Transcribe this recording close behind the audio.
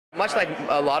much like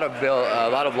a lot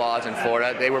of laws in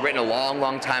Florida, they were written a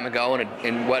long time ago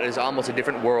in what is almost a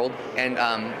different world, and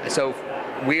so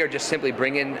we are just simply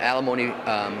bringing alimony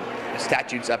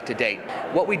statutes up to date.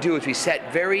 What we do is we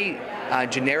set very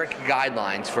generic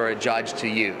guidelines for a judge to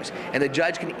use, and the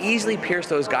judge can easily pierce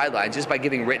those guidelines just by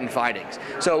giving written findings.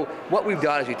 So what we've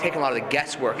done is we've taken a lot of the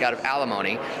guesswork out of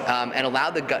alimony and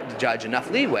allowed the judge enough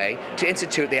leeway to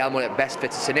institute the alimony that best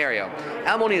fits the scenario.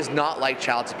 Alimony is not like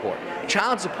child support.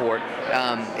 Child support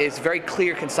is a very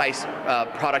clear, concise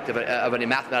product of a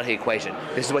mathematical equation.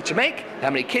 This is what you make, how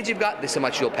many kids you've got, this is how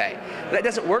much you'll pay. But that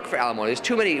doesn't work for alimony. There's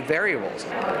too many variables.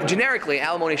 Generically,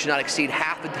 alimony should not exceed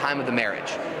half the time of the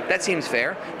marriage. That seems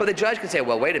fair, but the judge can say,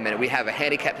 well, wait a minute, we have a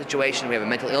handicap situation, we have a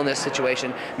mental illness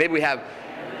situation, maybe we have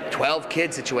 12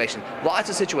 kids situation. Lots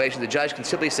of situations the judge can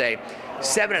simply say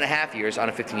 7.5 years on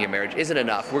a 15-year marriage isn't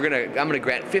enough. I'm going to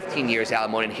grant 15 years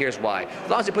alimony, and here's why. As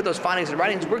long as they put those findings in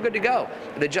writings, we're good to go.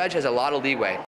 The judge has a lot of leeway.